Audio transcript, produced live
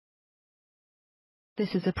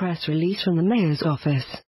This is a press release from the Mayor's office.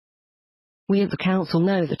 We at the Council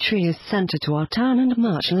know the tree is centre to our town and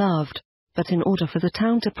much loved, but in order for the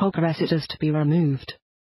town to progress it is to be removed.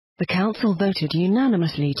 The Council voted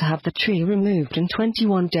unanimously to have the tree removed in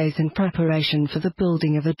 21 days in preparation for the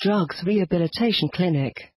building of a drugs rehabilitation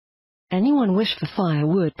clinic. Anyone wish for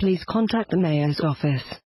firewood, please contact the Mayor's office.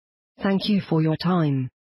 Thank you for your time.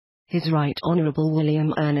 His Right Honourable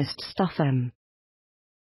William Ernest Stuffem.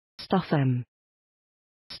 Stuffem.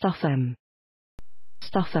 Stuffem.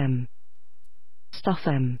 Stuffem.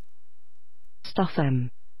 Stuffem. Stuffem.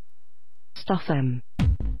 Stuffem.